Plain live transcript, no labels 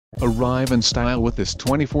Arrive in style with this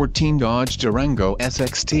 2014 Dodge Durango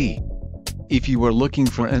SXT. If you are looking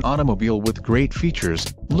for an automobile with great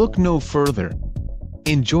features, look no further.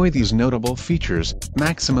 Enjoy these notable features: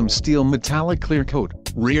 maximum steel metallic clear coat,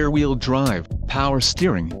 rear-wheel drive, power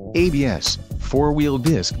steering, ABS, 4-wheel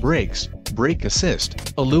disc brakes, brake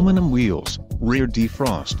assist, aluminum wheels, rear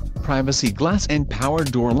defrost, privacy glass and power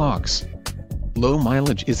door locks. Low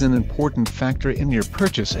mileage is an important factor in your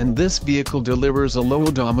purchase, and this vehicle delivers a low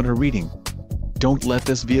odometer reading. Don't let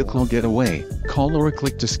this vehicle get away. Call or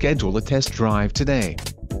click to schedule a test drive today.